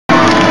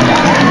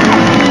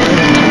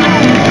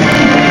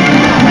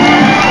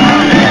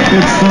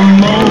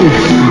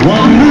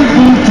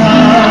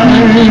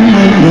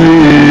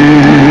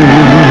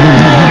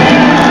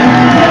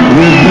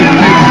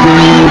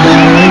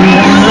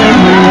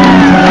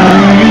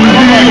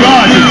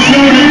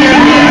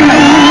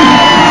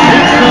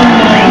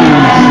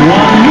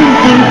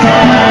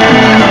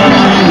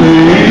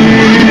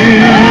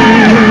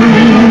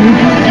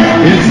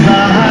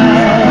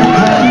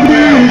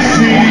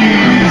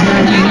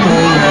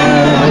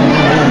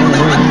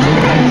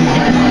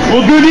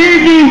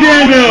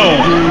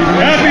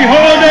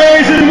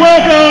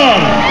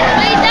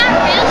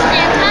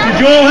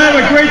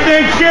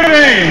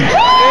game?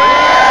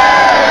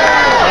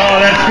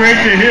 Oh, that's great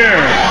to hear.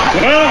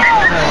 Well,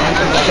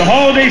 the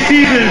holiday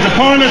season is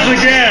upon us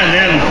again,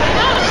 and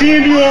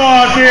seeing you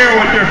all out there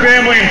with your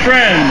family and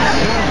friends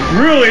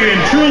really and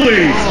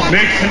truly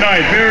makes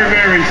tonight very,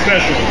 very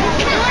special.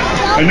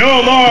 I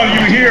know a lot of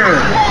you here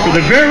for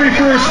the very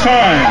first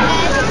time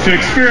to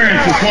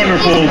experience this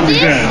wonderful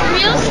event,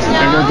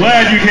 and we're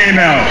glad you came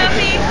out.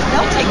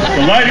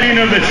 The lighting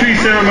of the tree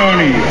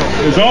ceremony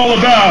is all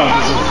about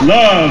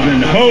love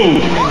and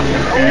hope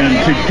and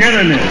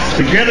togetherness.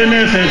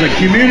 Togetherness as a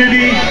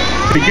community,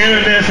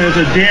 togetherness as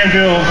a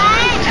Danville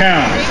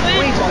town.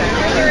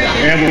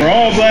 And we're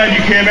all glad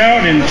you came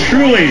out, and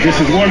truly this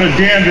is one of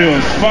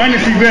Danville's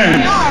finest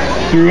events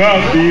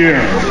throughout the year.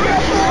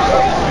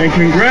 And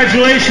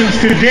congratulations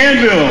to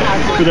Danville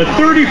for the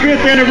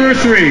 35th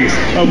anniversary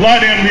of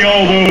lighting the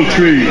old oak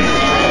trees.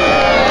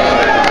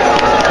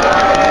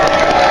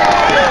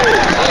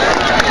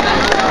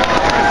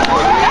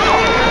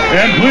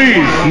 And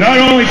please, not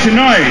only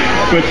tonight,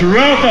 but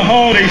throughout the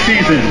holiday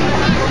season,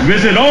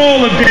 visit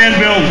all of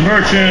Danville's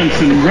merchants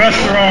and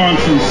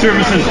restaurants and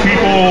services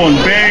people and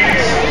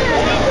banks,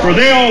 for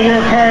they all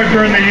work hard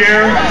during the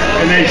year,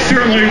 and they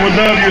certainly would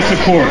love your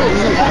support.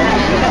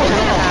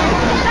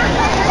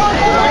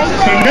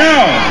 So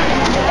now,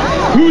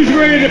 who's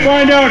ready to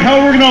find out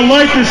how we're going to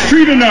light this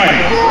tree tonight?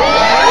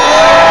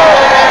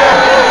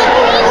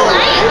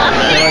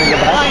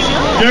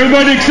 Is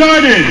everybody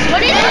excited?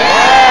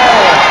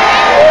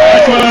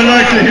 That's what I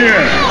like to hear.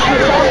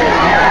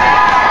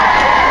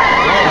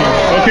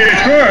 Okay,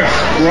 first,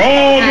 we're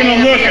all going to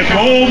look at the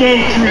old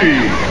oak tree,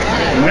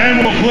 and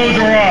then we'll close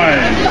our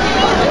eyes.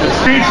 The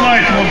stage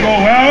lights will go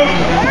out,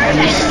 and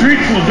the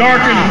streets will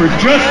darken for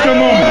just a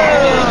moment.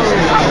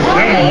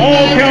 Then we'll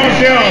all count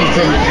down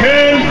from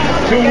 10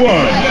 to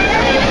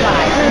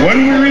 1. When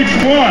we reach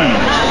 1,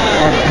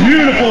 our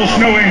beautiful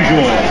snow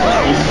angel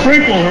will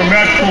sprinkle her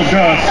magical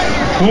dust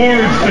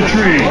towards the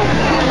tree.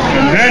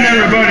 And then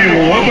everybody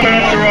will open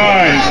up their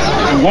eyes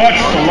and watch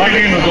the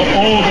lighting of the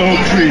old oak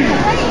tree.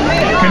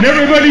 Can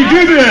everybody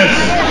do this?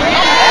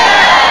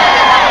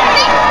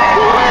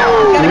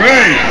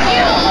 Great.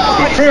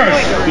 But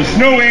first, the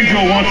snow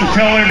angel wants to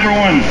tell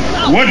everyone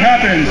what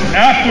happens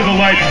after the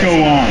lights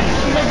go on.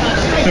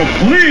 So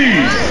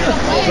please,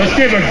 let's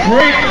give a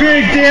great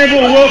big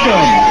Danville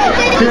welcome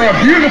to our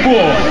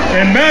beautiful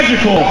and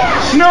magical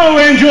snow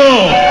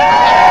angel.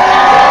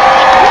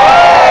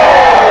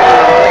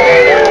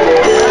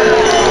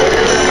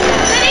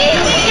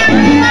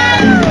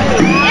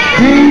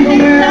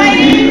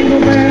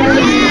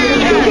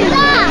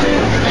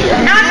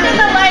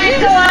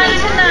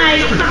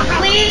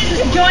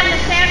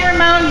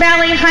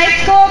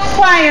 High School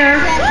Choir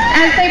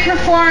as they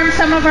perform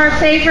some of our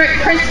favorite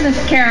Christmas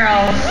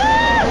carols.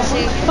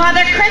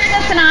 Father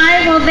Christmas and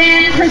I will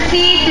then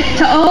proceed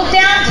to Old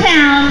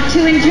Downtown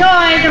to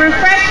enjoy the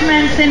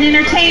refreshments and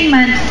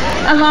entertainment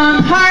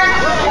along Park,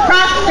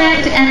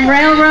 Prospect, and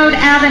Railroad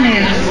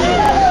Avenues.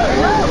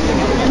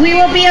 We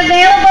will be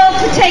available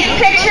to take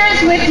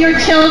pictures with your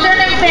children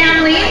and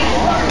families,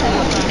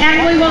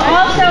 and we will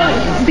also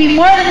be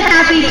more than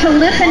happy to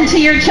listen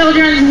to your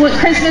children's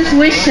Christmas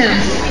wishes.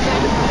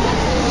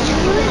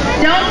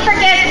 Don't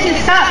forget to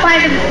stop by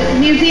the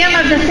Museum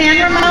of the San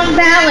Ramon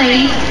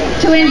Valley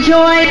to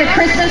enjoy the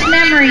Christmas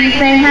memories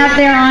they have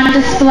there on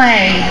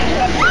display.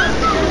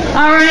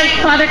 All right,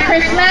 Father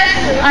Christmas,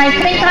 I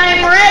think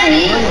I'm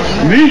ready.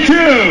 Me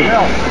too.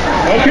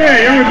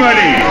 Okay,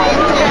 everybody,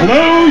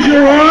 close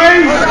your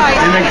eyes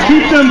and then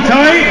keep them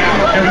tight.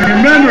 And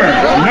remember,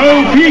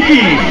 no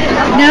peeking.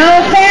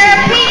 No fair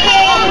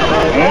peeking.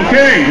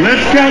 Okay,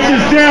 let's count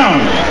this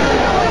down.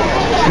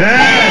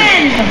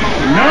 10,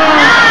 9,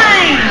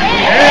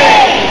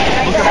 8,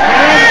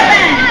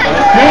 7,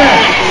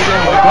 6,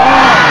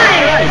 5,